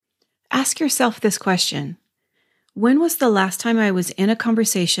ask yourself this question. When was the last time I was in a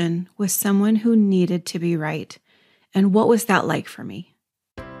conversation with someone who needed to be right? And what was that like for me?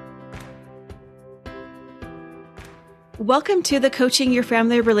 Welcome to the Coaching Your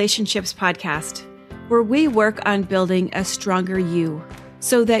Family Relationships podcast, where we work on building a stronger you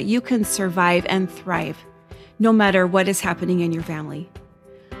so that you can survive and thrive no matter what is happening in your family.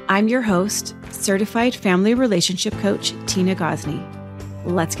 I'm your host, Certified Family Relationship Coach, Tina Gosney.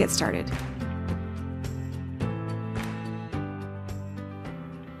 Let's get started.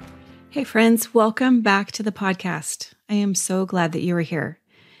 Hey friends, welcome back to the podcast. I am so glad that you are here.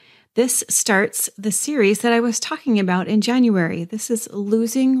 This starts the series that I was talking about in January. This is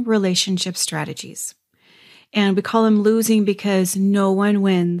Losing Relationship Strategies. And we call them losing because no one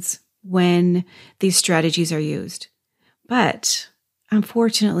wins when these strategies are used. But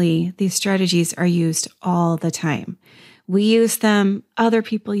unfortunately, these strategies are used all the time. We use them, other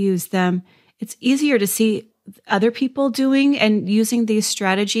people use them. It's easier to see other people doing and using these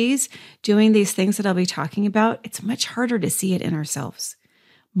strategies, doing these things that I'll be talking about. It's much harder to see it in ourselves,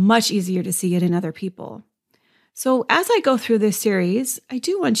 much easier to see it in other people. So as I go through this series, I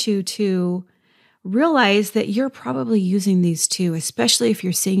do want you to realize that you're probably using these too, especially if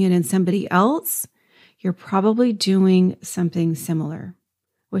you're seeing it in somebody else. You're probably doing something similar,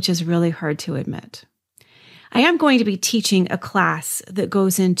 which is really hard to admit. I am going to be teaching a class that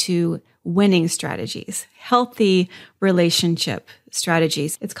goes into winning strategies, healthy relationship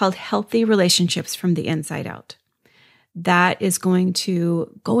strategies. It's called Healthy Relationships from the Inside Out. That is going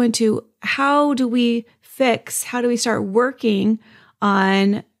to go into how do we start working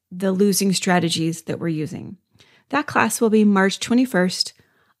on the losing strategies that we're using. That class will be March 21st,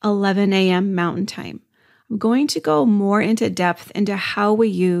 11 a.m. Mountain Time. I'm going to go more into depth into how we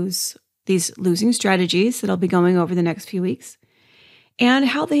use these losing strategies that I'll be going over the next few weeks and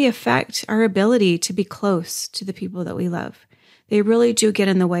how they affect our ability to be close to the people that we love. They really do get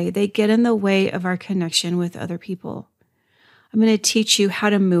in the way. They get in the way of our connection with other people. I'm going to teach you how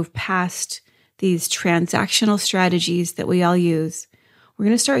to move past these transactional strategies that we all use. We're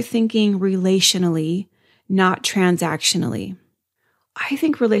going to start thinking relationally, not transactionally. I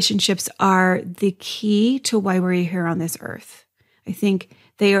think relationships are the key to why we're here on this earth. I think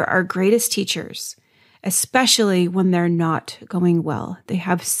they are our greatest teachers, especially when they're not going well. They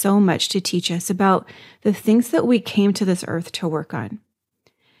have so much to teach us about the things that we came to this earth to work on.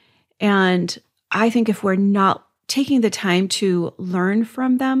 And I think if we're not taking the time to learn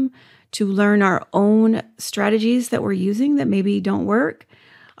from them, to learn our own strategies that we're using that maybe don't work,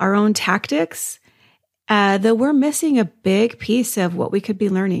 our own tactics, that we're missing a big piece of what we could be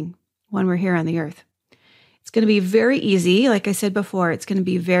learning when we're here on the earth. It's going to be very easy. Like I said before, it's going to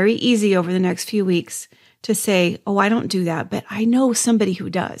be very easy over the next few weeks to say, oh, I don't do that, but I know somebody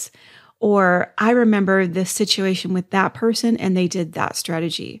who does. Or I remember this situation with that person and they did that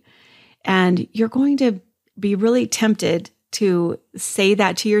strategy. And you're going to be really tempted to say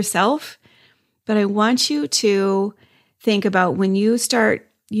that to yourself. But I want you to think about when you start,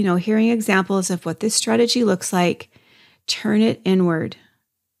 hearing examples of what this strategy looks like, turn it inward.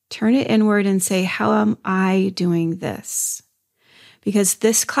 Turn it inward and say, how am I doing this? Because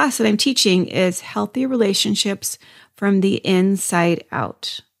this class that I'm teaching is healthy relationships from the inside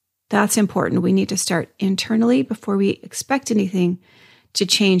out. That's important. We need to start internally before we expect anything to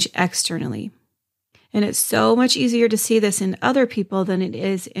change externally. And it's so much easier to see this in other people than it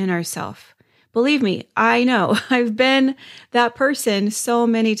is in ourselves. Believe me, I know. I've been that person so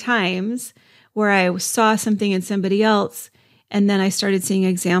many times where I saw something in somebody else and then I started seeing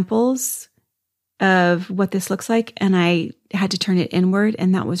examples of what this looks like, and I had to turn it inward,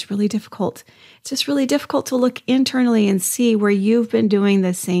 and that was really difficult. It's just really difficult to look internally and see where you've been doing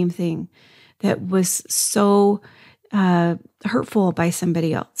the same thing that was so hurtful by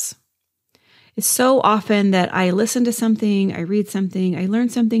somebody else. It's so often that I listen to something, I read something, I learn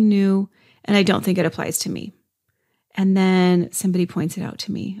something new, and I don't think it applies to me. And then somebody points it out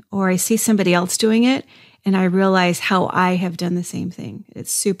to me, or I see somebody else doing it, and I realize how I have done the same thing.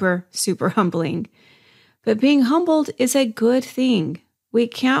 It's super, super humbling. But being humbled is a good thing. We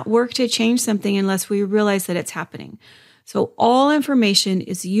can't work to change something unless we realize that it's happening. So all information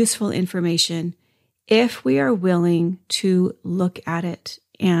is useful information if we are willing to look at it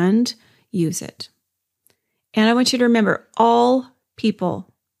and use it. And I want you to remember, all people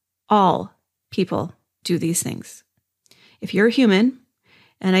do these things. If you're a human,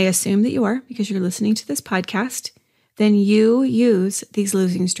 and I assume that you are because you're listening to this podcast, then you use these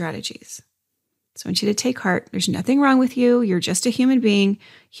losing strategies. So I want you to take heart. There's nothing wrong with you. You're just a human being.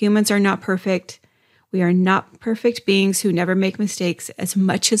 Humans are not perfect. We are not perfect beings who never make mistakes as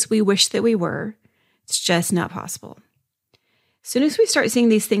much as we wish that we were. It's just not possible. As soon as we start seeing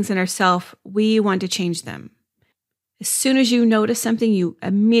these things in ourselves, we want to change them. As soon as you notice something, you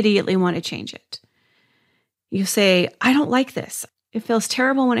immediately want to change it. You say, I don't like this. It feels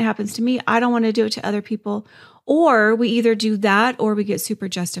terrible when it happens to me. I don't want to do it to other people. Or we either do that or we get super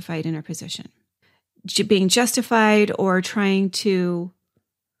justified in our position. Being justified or trying to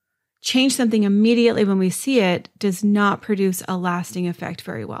change something immediately when we see it does not produce a lasting effect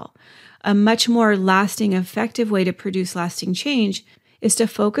very well. A much more lasting, effective way to produce lasting change is to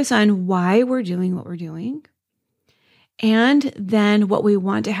focus on why we're doing what we're doing and then what we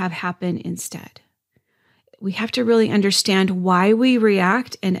want to have happen instead. We have to really understand why we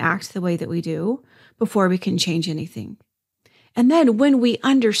react and act the way that we do before we can change anything. And then when we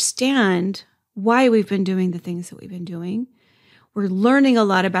understand why we've been doing the things that we've been doing, we're learning a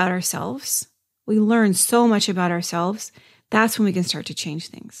lot about ourselves. We learn so much about ourselves. That's when we can start to change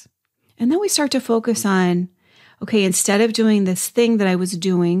things. And then we start to focus on, okay, instead of doing this thing that I was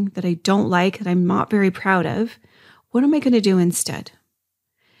doing that I don't like, that I'm not very proud of, what am I going to do instead?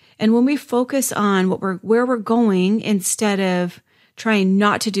 And when we focus on where we're going instead of trying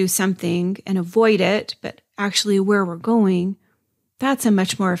not to do something and avoid it, but actually where we're going, that's a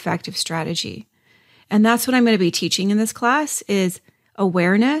much more effective strategy. And that's what I'm going to be teaching in this class is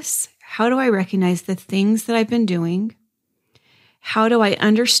awareness. How do I recognize the things that I've been doing? How do I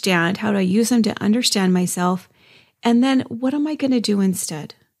understand? How do I use them to understand myself? And then what am I going to do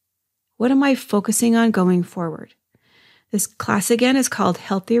instead? What am I focusing on going forward? This class again is called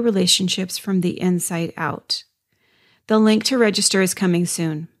Healthy Relationships from the Inside Out. The link to register is coming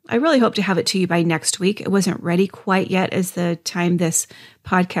soon. I really hope to have it to you by next week. It wasn't ready quite yet as the time this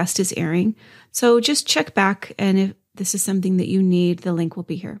podcast is airing. So just check back, and if this is something that you need, the link will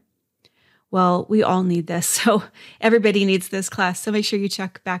be here. Well, we all need this, so everybody needs this class, so make sure you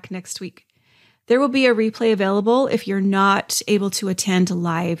check back next week. There will be a replay available if you're not able to attend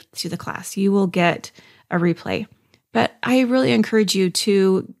live to the class. You will get a replay. But I really encourage you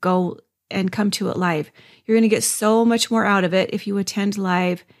to go and come to it live. You're going to get so much more out of it if you attend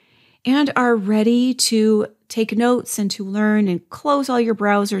live and are ready to take notes and to learn and close all your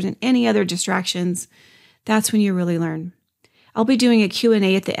browsers and any other distractions. That's when you really learn. I'll be doing a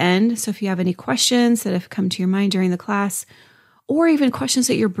Q&A at the end, so if you have any questions that have come to your mind during the class, or even questions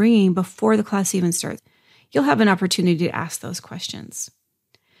that you're bringing before the class even starts, you'll have an opportunity to ask those questions.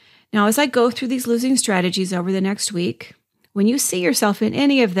 Now, as I go through these losing strategies over the next week, when you see yourself in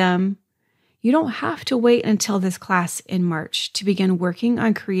any of them, you don't have to wait until this class in March to begin working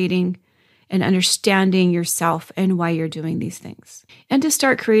on creating and understanding yourself and why you're doing these things, and to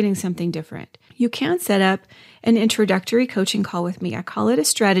start creating something different. You can set up an introductory coaching call with me. I call it a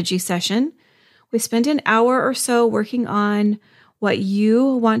strategy session. We spend an hour or so working on what you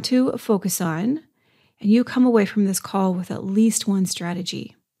want to focus on, and you come away from this call with at least one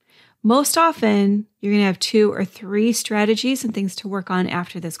strategy. Most often, you're going to have 2 or 3 strategies and things to work on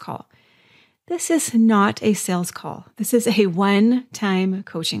after this call. This is not a sales call. This is a one-time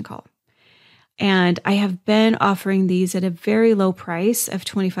coaching call. And I have been offering these at a very low price of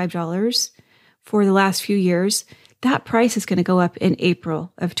 $25 for the last few years. That price is going to go up in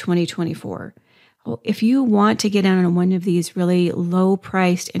April of 2024. If you want to get in on one of these really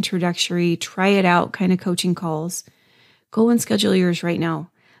low-priced, introductory, try it out kind of coaching calls, go and schedule yours right now.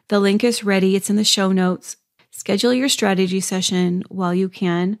 The link is ready. It's in the show notes. Schedule your strategy session while you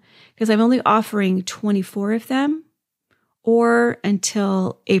can, because I'm only offering 24 of them or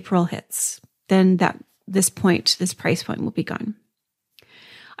until April hits. Then this price point will be gone.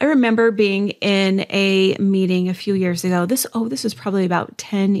 I remember being in a meeting a few years ago. This was probably about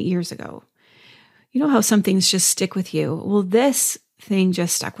 10 years ago. You know how some things just stick with you? Well, this thing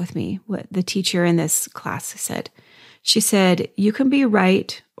just stuck with me, what the teacher in this class said. She said, you can be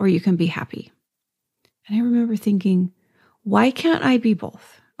right or you can be happy. And I remember thinking, why can't I be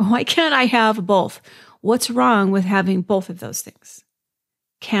both? Why can't I have both? What's wrong with having both of those things?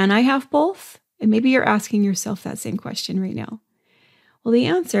 Can I have both? And maybe you're asking yourself that same question right now. Well, the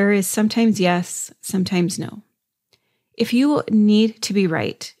answer is sometimes yes, sometimes no. If you need to be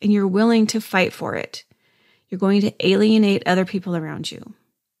right and you're willing to fight for it, you're going to alienate other people around you.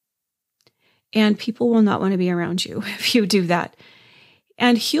 And people will not want to be around you if you do that.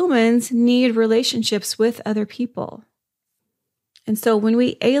 And humans need relationships with other people. And so when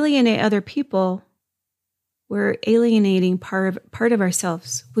we alienate other people, we're alienating part of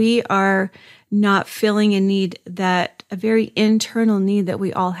ourselves. We are not filling a very internal need that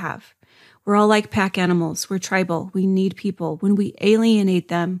we all have. We're all like pack animals. We're tribal. We need people. When we alienate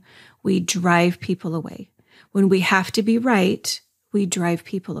them, we drive people away. When we have to be right, we drive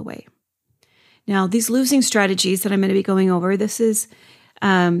people away. Now, these losing strategies that I'm going to be going over, these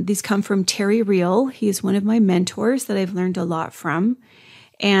come from Terry Real. He is one of my mentors that I've learned a lot from.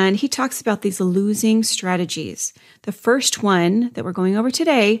 And he talks about these losing strategies. The first one that we're going over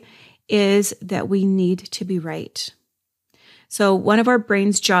today is that we need to be right. So one of our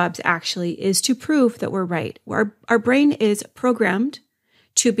brain's jobs actually is to prove that we're right. Our brain is programmed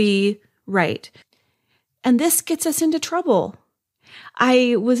to be right. And this gets us into trouble.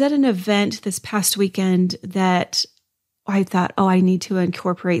 I was at an event this past weekend that I thought, I need to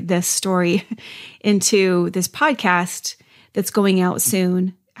incorporate this story into this podcast that's going out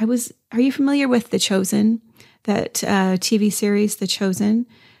soon. Are you familiar with The Chosen, that TV series, The Chosen?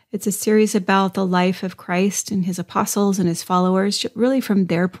 It's a series about the life of Christ and his apostles and his followers, really from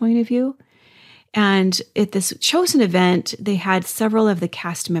their point of view. And at this Chosen event, they had several of the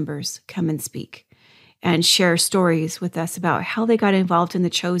cast members come and speak and share stories with us about how they got involved in The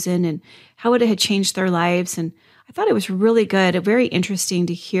Chosen and how it had changed their lives. And I thought it was really good, very interesting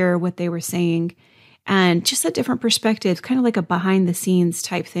to hear what they were saying and just a different perspective, kind of like a behind the scenes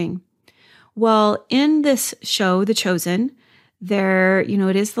type thing. Well, in this show, The Chosen,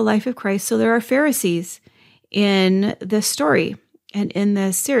 it is the life of Christ. So there are Pharisees in this story and in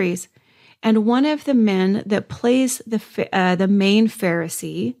this series. And one of the men that plays the main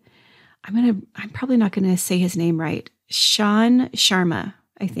Pharisee, I'm probably not going to say his name right. Sean Sharma,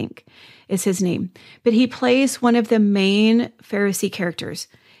 I think, is his name. But he plays one of the main Pharisee characters.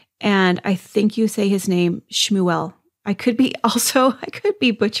 And I think you say his name, Shmuel. I could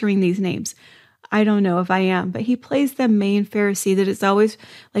be butchering these names. I don't know if I am, but he plays the main Pharisee that is always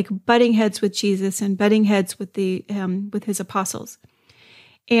like butting heads with Jesus and butting heads with with his apostles.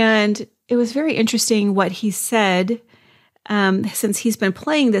 And it was very interesting what he said. Since he's been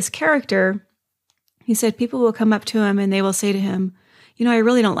playing this character, he said people will come up to him and they will say to him, I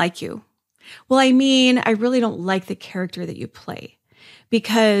really don't like you. Well, I really don't like the character that you play,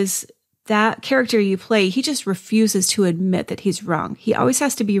 because that character you play, he just refuses to admit that he's wrong. He always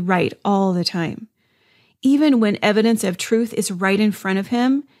has to be right all the time. Even when evidence of truth is right in front of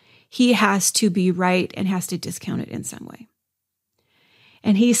him, he has to be right and has to discount it in some way.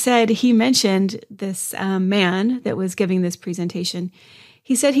 And he mentioned this man that was giving this presentation.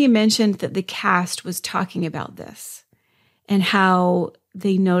 He mentioned that the cast was talking about this and how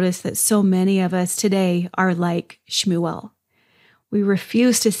they noticed that so many of us today are like Shmuel. We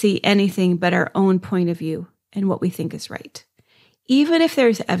refuse to see anything but our own point of view and what we think is right. Even if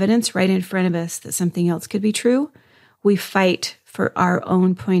there's evidence right in front of us that something else could be true, we fight for our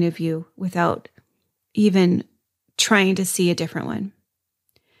own point of view without even trying to see a different one.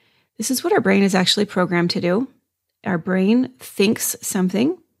 This is what our brain is actually programmed to do. Our brain thinks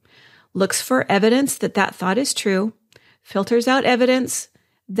something, looks for evidence that thought is true, filters out evidence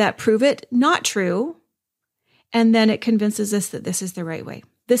that prove it not true, and then it convinces us that this is the right way.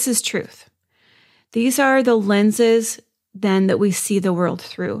 This is truth. These are the lenses then that we see the world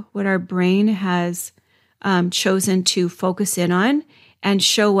through, what our brain has chosen to focus in on and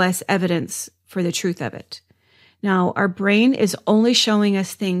show us evidence for the truth of it. Now, our brain is only showing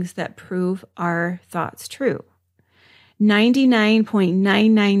us things that prove our thoughts true.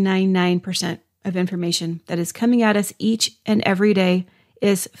 99.9999% of information that is coming at us each and every day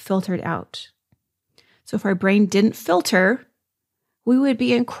is filtered out. So if our brain didn't filter, we would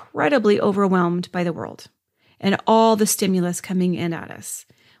be incredibly overwhelmed by the world and all the stimulus coming in at us.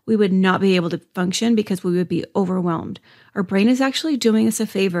 We would not be able to function because we would be overwhelmed. Our brain is actually doing us a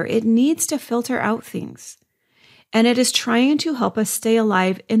favor. It needs to filter out things. And it is trying to help us stay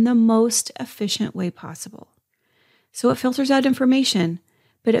alive in the most efficient way possible. So it filters out information,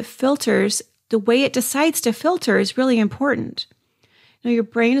 but the way it decides to filter is really important. Now, your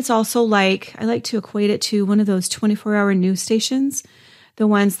brain is also I like to equate it to one of those 24-hour news stations, the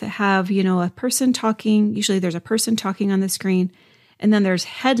ones that have, a person talking. Usually there's a person talking on the screen, and then there's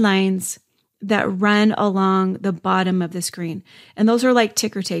headlines that run along the bottom of the screen. And those are like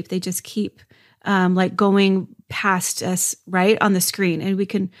ticker tape. They just keep going past us right on the screen. And we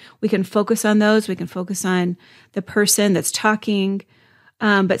can focus on those. We can focus on the person that's talking.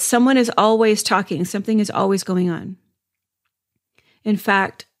 But someone is always talking. Something is always going on. In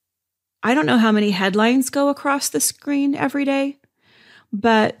fact, I don't know how many headlines go across the screen every day,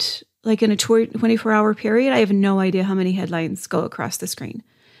 but like in a 24-hour period, I have no idea how many headlines go across the screen.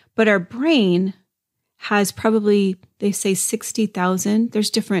 But our brain has probably, they say 60,000.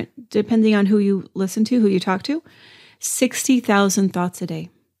 There's different, depending on who you listen to, who you talk to, 60,000 thoughts a day.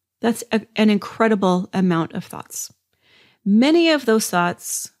 That's an incredible amount of thoughts. Many of those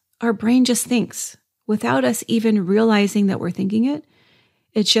thoughts our brain just thinks without us even realizing that we're thinking it.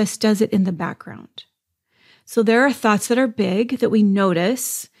 It just does it in the background. So there are thoughts that are big that we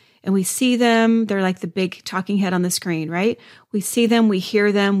notice and we see them. They're like the big talking head on the screen, right? We see them, we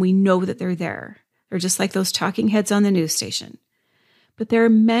hear them, we know that they're there. They're just like those talking heads on the news station. But there are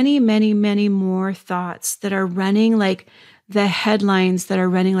many, many, many more thoughts that are running like the headlines that are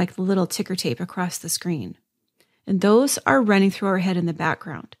running like the little ticker tape across the screen. And those are running through our head in the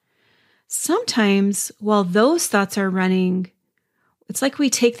background. Sometimes while those thoughts are running, it's like we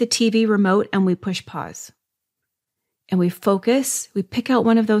take the TV remote and we push pause. And we focus, we pick out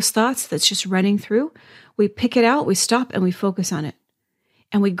one of those thoughts that's just running through. We pick it out, we stop, and we focus on it.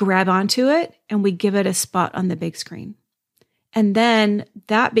 And we grab onto it and we give it a spot on the big screen. And then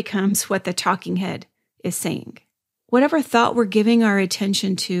that becomes what the talking head is saying. Whatever thought we're giving our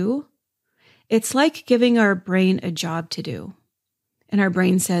attention to, it's like giving our brain a job to do. And our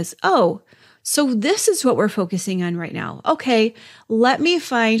brain says, oh, so this is what we're focusing on right now. Okay, let me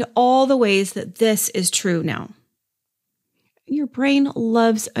find all the ways that this is true now. Your brain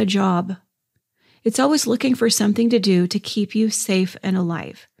loves a job. It's always looking for something to do to keep you safe and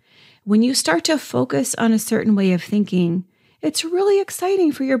alive. When you start to focus on a certain way of thinking, it's really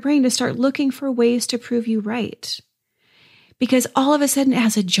exciting for your brain to start looking for ways to prove you right. Because all of a sudden it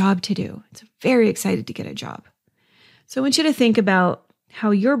has a job to do. It's very excited to get a job. So I want you to think about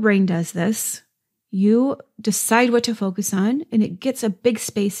how your brain does this. You decide what to focus on, and it gets a big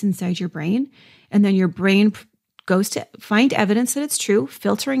space inside your brain. And then your brain goes to find evidence that it's true,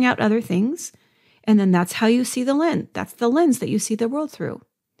 filtering out other things. And then that's how you see the lens. That's the lens that you see the world through.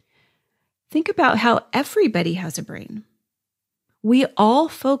 Think about how everybody has a brain. We all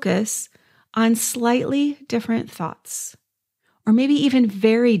focus on slightly different thoughts, or maybe even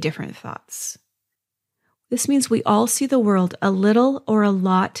very different thoughts. This means we all see the world a little or a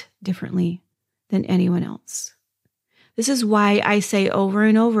lot differently than anyone else. This is why I say over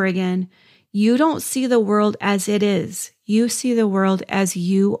and over again, you don't see the world as it is. You see the world as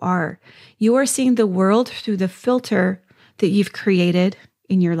you are. You are seeing the world through the filter that you've created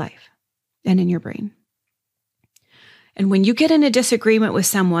in your life and in your brain. And when you get in a disagreement with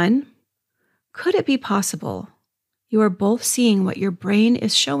someone, could it be possible you are both seeing what your brain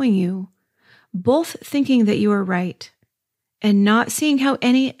is showing you, both thinking that you are right, and not seeing how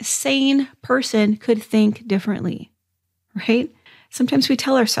any sane person could think differently, right? Sometimes we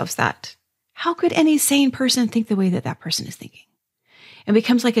tell ourselves that. How could any sane person think the way that that person is thinking? It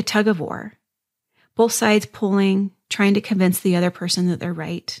becomes like a tug of war. Both sides pulling, trying to convince the other person that they're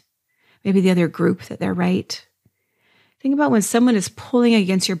right, maybe the other group that they're right. Think about when someone is pulling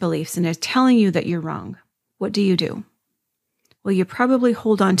against your beliefs and is telling you that you're wrong. What do? Well, you probably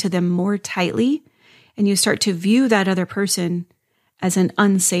hold on to them more tightly, and you start to view that other person as an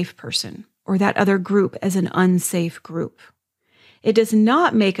unsafe person, or that other group as an unsafe group. It does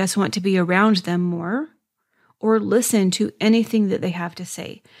not make us want to be around them more or listen to anything that they have to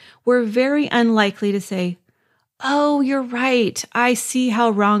say. We're very unlikely to say, oh, you're right. I see how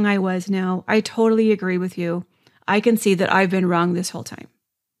wrong I was now. I totally agree with you. I can see that I've been wrong this whole time.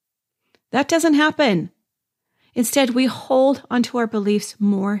 That doesn't happen. Instead, we hold onto our beliefs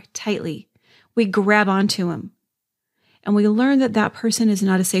more tightly. We grab onto them. And we learn that that person is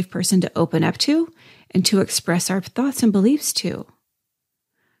not a safe person to open up to and to express our thoughts and beliefs to.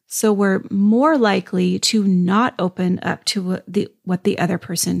 So we're more likely to not open up to what the other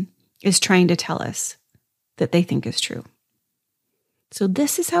person is trying to tell us that they think is true. So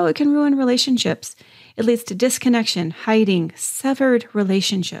this is how it can ruin relationships. It leads to disconnection, hiding, severed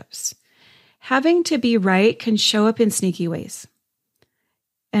relationships. Having to be right can show up in sneaky ways.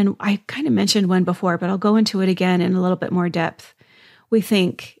 And I kind of mentioned one before, but I'll go into it again in a little bit more depth. We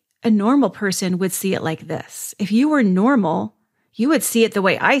think a normal person would see it like this. If you were normal, you would see it the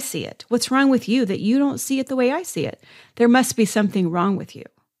way I see it. What's wrong with you that you don't see it the way I see it? There must be something wrong with you.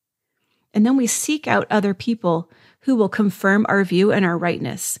 And then we seek out other people who will confirm our view and our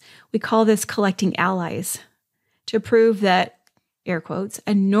rightness. We call this collecting allies to prove that, air quotes,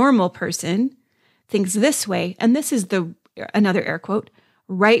 a normal person thinks this way, and this is the, another air quote,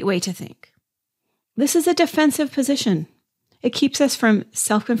 right way to think. This is a defensive position. It keeps us from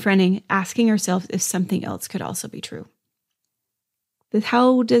self-confronting, asking ourselves if something else could also be true. But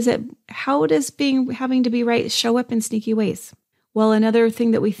how does having to be right show up in sneaky ways? Well, another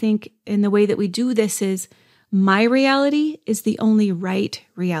thing that we think in the way that we do this is my reality is the only right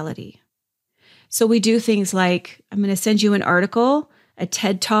reality. So we do things like, I'm going to send you an article, a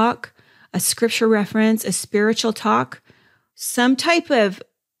TED Talk, a scripture reference, a spiritual talk, some type of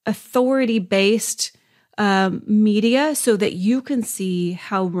authority-based media so that you can see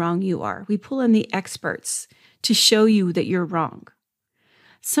how wrong you are. We pull in the experts to show you that you're wrong.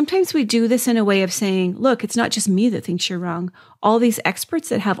 Sometimes we do this in a way of saying, look, it's not just me that thinks you're wrong. All these experts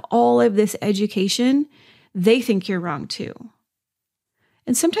that have all of this education, they think you're wrong too.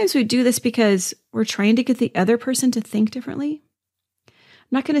 And sometimes we do this because we're trying to get the other person to think differently. I'm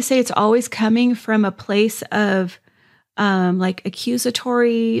not going to say it's always coming from a place of like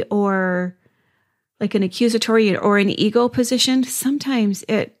accusatory or like an accusatory or an ego position. Sometimes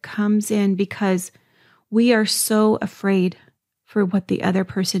it comes in because we are so afraid for what the other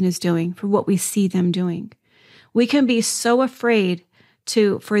person is doing, for what we see them doing. We can be so afraid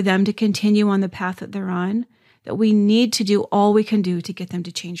for them to continue on the path that they're on that we need to do all we can do to get them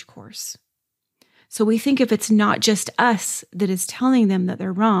to change course. So we think if it's not just us that is telling them that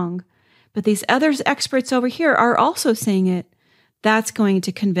they're wrong, but these other experts over here are also saying it, that's going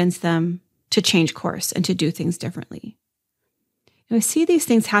to convince them to change course and to do things differently. I see these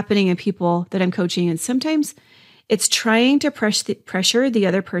things happening in people that I'm coaching, and sometimes it's trying to pressure the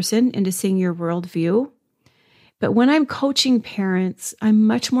other person into seeing your worldview. But when I'm coaching parents, I'm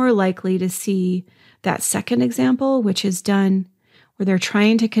much more likely to see that second example, which is done where they're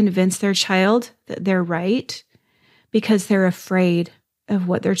trying to convince their child that they're right because they're afraid of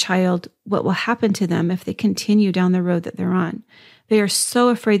what will happen to them if they continue down the road that they're on. They are so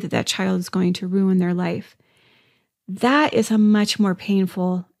afraid that child is going to ruin their life. That is a much more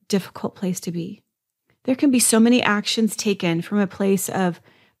painful, difficult place to be. There can be so many actions taken from a place of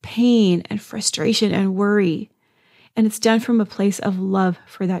pain and frustration and worry, and it's done from a place of love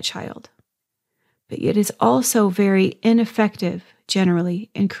for that child. But it is also very ineffective, generally,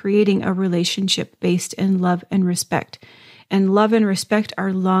 in creating a relationship based in love and respect. And love and respect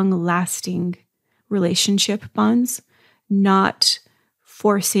are long-lasting relationship bonds, not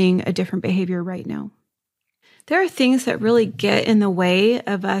forcing a different behavior right now. There are things that really get in the way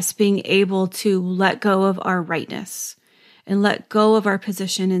of us being able to let go of our rightness and let go of our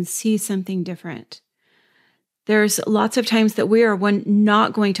position and see something different. There's lots of times that we are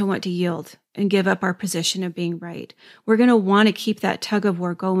not going to want to yield and give up our position of being right. We're going to want to keep that tug of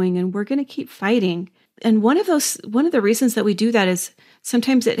war going, and we're going to keep fighting. And one of the reasons that we do that is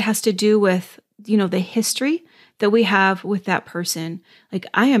sometimes it has to do with, the history that we have with that person. Like,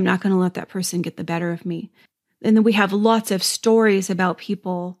 I am not going to let that person get the better of me. And then we have lots of stories about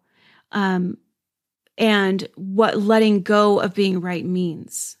people and what letting go of being right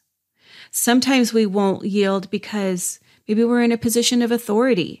means. Sometimes we won't yield because maybe we're in a position of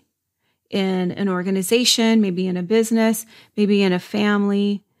authority in an organization, maybe in a business, maybe in a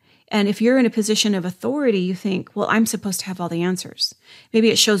family. And if you're in a position of authority, you think, well, I'm supposed to have all the answers. Maybe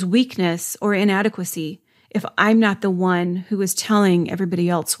it shows weakness or inadequacy if I'm not the one who is telling everybody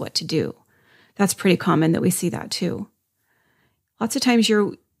else what to do. That's pretty common that we see that too. Lots of times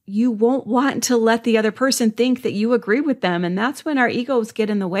you won't want to let the other person think that you agree with them, and that's when our egos get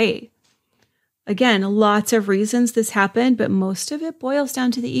in the way. Again, lots of reasons this happened, but most of it boils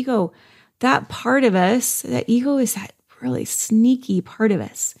down to the ego. That part of us, that ego is that really sneaky part of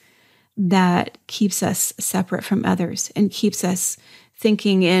us that keeps us separate from others and keeps us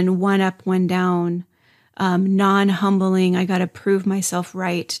thinking in one up, one down, non-humbling, I got to prove myself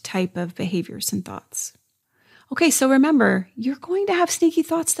right type of behaviors and thoughts. Okay, so remember, you're going to have sneaky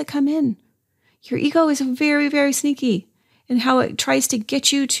thoughts that come in. Your ego is very, very sneaky in how it tries to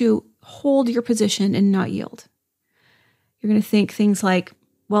get you to hold your position and not yield. You're going to think things like,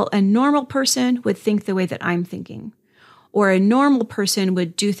 well, a normal person would think the way that I'm thinking, or a normal person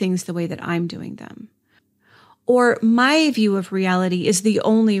would do things the way that I'm doing them. Or my view of reality is the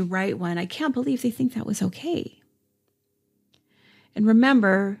only right one. I can't believe they think that was okay. And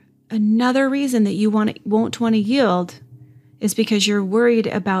remember, another reason that you won't want to yield is because you're worried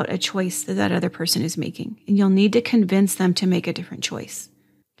about a choice that other person is making, and you'll need to convince them to make a different choice.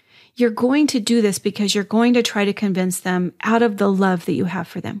 You're going to do this because you're going to try to convince them out of the love that you have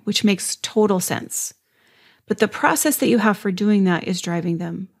for them, which makes total sense. But the process that you have for doing that is driving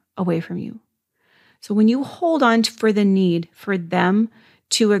them away from you. So when you hold on for the need for them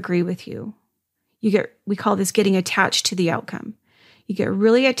to agree with you, we call this getting attached to the outcome. You get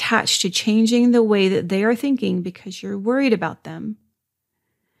really attached to changing the way that they are thinking because you're worried about them.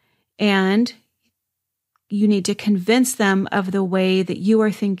 And you need to convince them of the way that you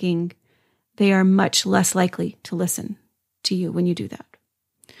are thinking. They are much less likely to listen to you when you do that.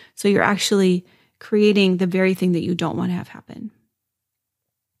 So you're actually creating the very thing that you don't want to have happen.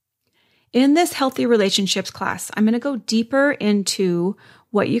 In this healthy relationships class, I'm going to go deeper into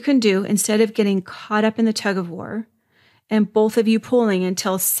what you can do instead of getting caught up in the tug of war and both of you pulling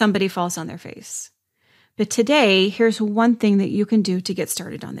until somebody falls on their face. But today, here's one thing that you can do to get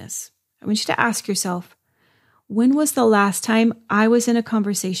started on this. I want you to ask yourself, when was the last time I was in a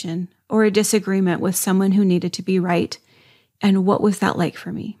conversation or a disagreement with someone who needed to be right? And what was that like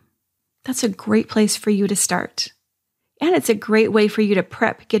for me? That's a great place for you to start. And it's a great way for you to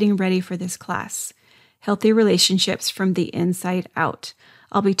prep getting ready for this class. Healthy relationships from the inside out.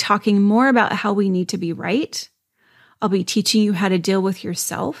 I'll be talking more about how we need to be right. I'll be teaching you how to deal with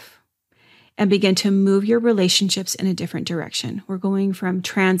yourself and begin to move your relationships in a different direction. We're going from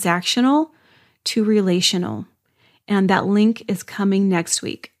transactional to relational. And that link is coming next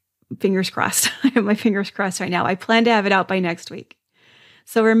week. Fingers crossed. I have my fingers crossed right now. I plan to have it out by next week.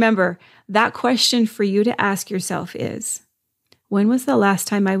 So remember, that question for you to ask yourself is, when was the last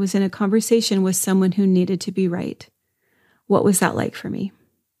time I was in a conversation with someone who needed to be right? What was that like for me?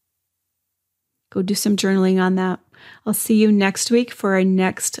 Go do some journaling on that. I'll see you next week for our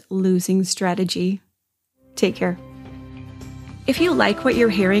next losing strategy. Take care. If you like what you're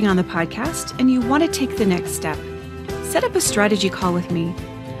hearing on the podcast and you want to take the next step, set up a strategy call with me.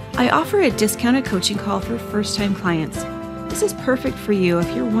 I offer a discounted coaching call for first-time clients. This is perfect for you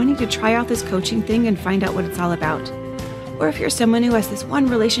if you're wanting to try out this coaching thing and find out what it's all about. Or if you're someone who has this one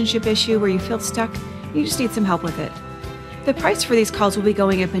relationship issue where you feel stuck, you just need some help with it. The price for these calls will be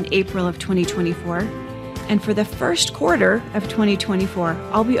going up in April of 2024. And for the first quarter of 2024,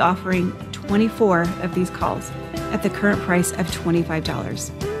 I'll be offering 24 of these calls at the current price of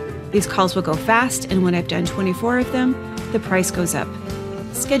 $25. These calls will go fast, and when I've done 24 of them, the price goes up.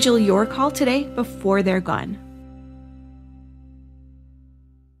 Schedule your call today before they're gone.